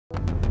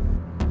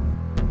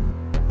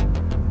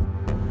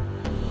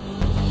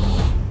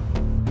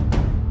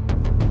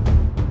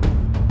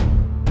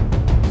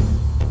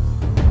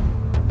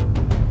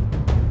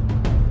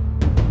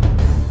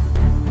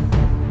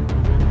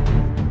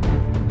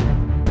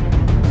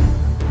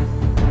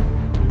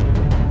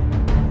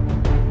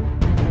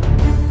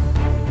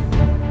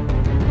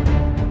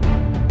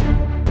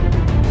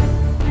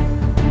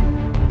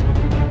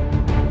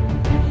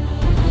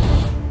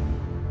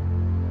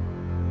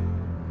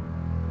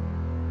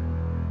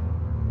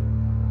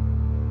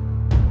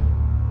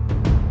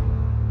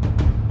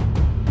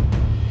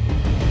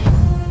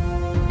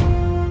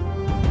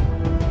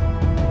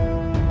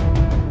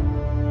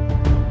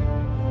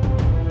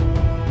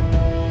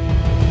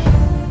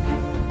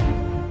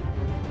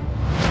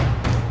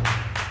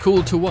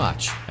Cool to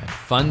watch and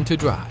fun to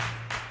drive,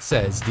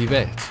 says Die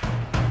Welt.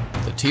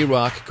 The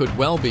T-Roc could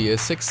well be a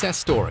success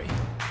story,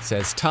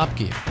 says Top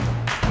Gear.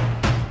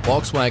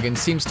 Volkswagen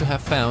seems to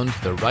have found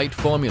the right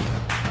formula,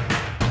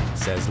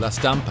 says La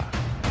Stampa.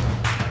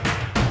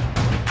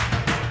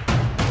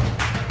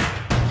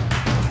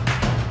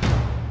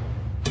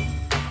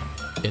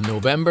 In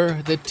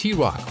November, the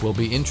T-Roc will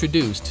be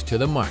introduced to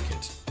the market.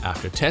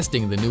 After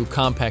testing the new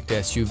compact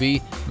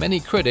SUV,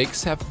 many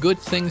critics have good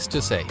things to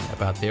say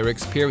about their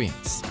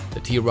experience. The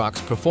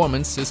T-Roc's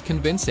performance is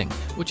convincing,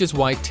 which is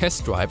why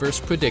test drivers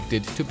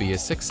predicted to be a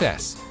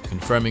success,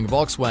 confirming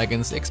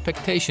Volkswagen's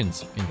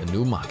expectations in the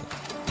new model.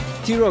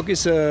 T-Roc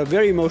is a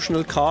very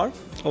emotional car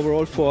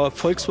overall for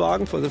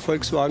Volkswagen, for the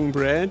Volkswagen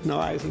brand. Now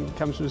I think it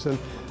comes with a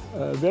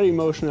very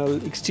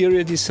emotional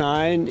exterior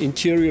design,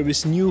 interior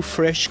with new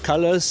fresh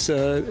colors,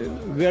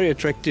 very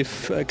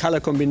attractive color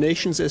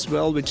combinations as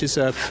well, which is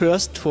a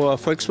first for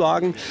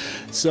Volkswagen.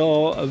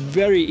 So a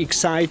very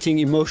exciting,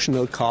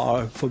 emotional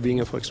car for being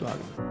a Volkswagen.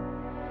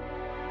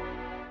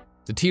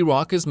 The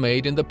T-Roc is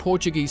made in the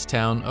Portuguese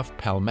town of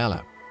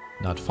Palmela.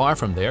 Not far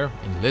from there,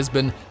 in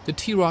Lisbon, the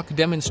T-Roc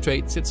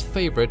demonstrates its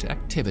favorite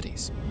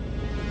activities: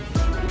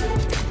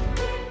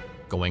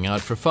 going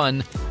out for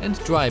fun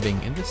and driving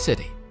in the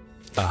city.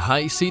 A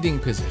high seating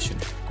position,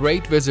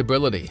 great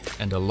visibility,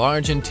 and a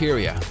large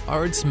interior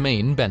are its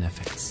main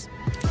benefits.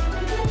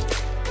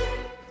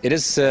 It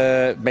is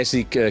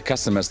basically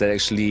customers that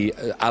actually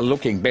are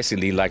looking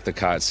basically like the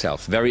car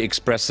itself. Very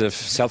expressive,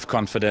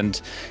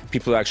 self-confident.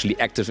 People are actually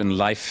active in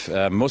life.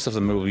 Most of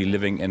them will be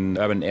living in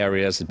urban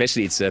areas.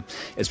 Basically,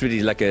 it's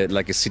really like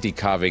a city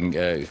carving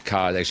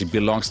car. It actually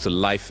belongs to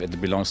life. It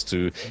belongs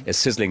to a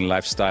sizzling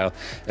lifestyle.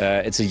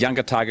 It's a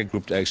younger target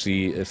group,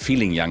 actually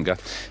feeling younger,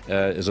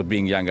 so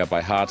being younger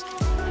by heart.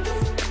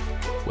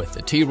 With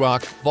the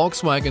T-Roc,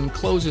 Volkswagen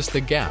closes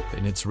the gap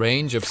in its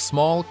range of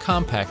small,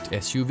 compact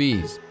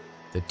SUVs.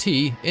 The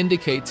T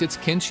indicates its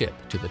kinship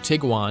to the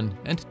Tiguan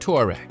and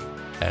Touareg.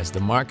 As the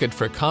market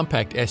for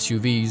compact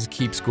SUVs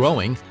keeps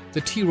growing,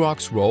 the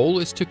T-Roc's role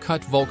is to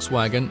cut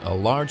Volkswagen a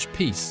large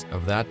piece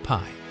of that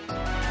pie.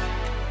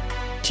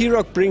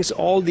 T-Roc brings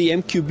all the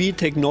MQB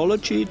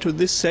technology to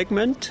this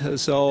segment,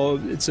 so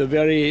it's a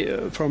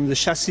very, from the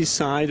chassis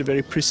side, a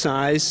very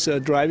precise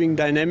driving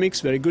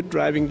dynamics, very good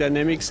driving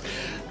dynamics,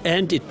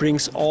 and it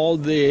brings all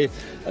the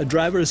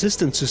driver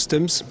assistance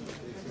systems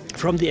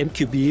from the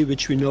MQB,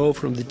 which we know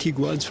from the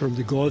Tiguans, from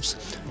the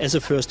Golfs, as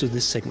a first to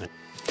this segment.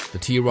 The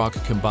T-Roc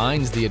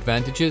combines the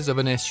advantages of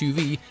an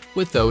SUV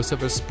with those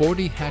of a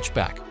sporty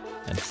hatchback,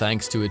 and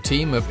thanks to a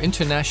team of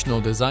international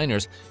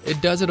designers,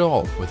 it does it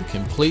all with a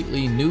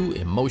completely new,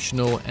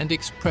 emotional and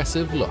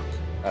expressive look.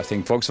 I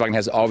think Volkswagen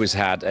has always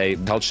had a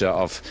culture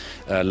of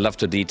love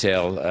to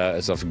detail,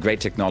 of great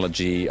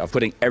technology, of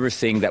putting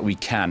everything that we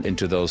can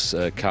into those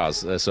cars.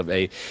 Sort of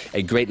a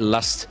great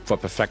lust for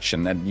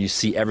perfection, and you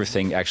see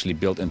everything actually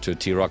built into a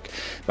T-Roc.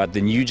 But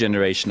the new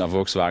generation of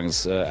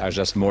Volkswagens are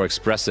just more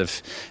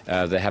expressive.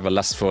 They have a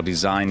lust for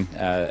design.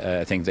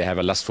 I think they have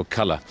a lust for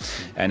color,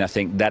 and I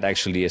think that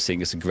actually is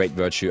a great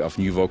virtue of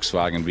new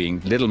Volkswagen,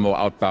 being a little more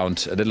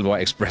outbound, a little more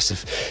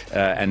expressive,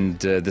 and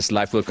this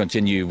life will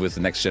continue with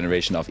the next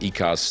generation of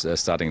e-cars.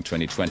 Starting in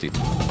 2020.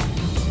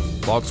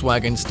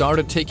 Volkswagen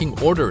started taking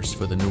orders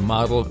for the new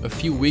model a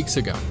few weeks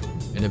ago.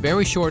 In a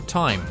very short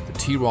time, the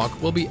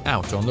T-Roc will be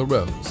out on the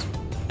roads.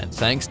 And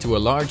thanks to a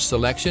large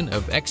selection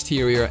of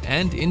exterior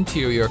and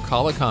interior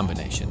color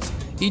combinations,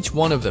 each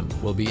one of them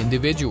will be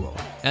individual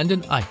and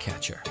an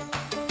eye-catcher.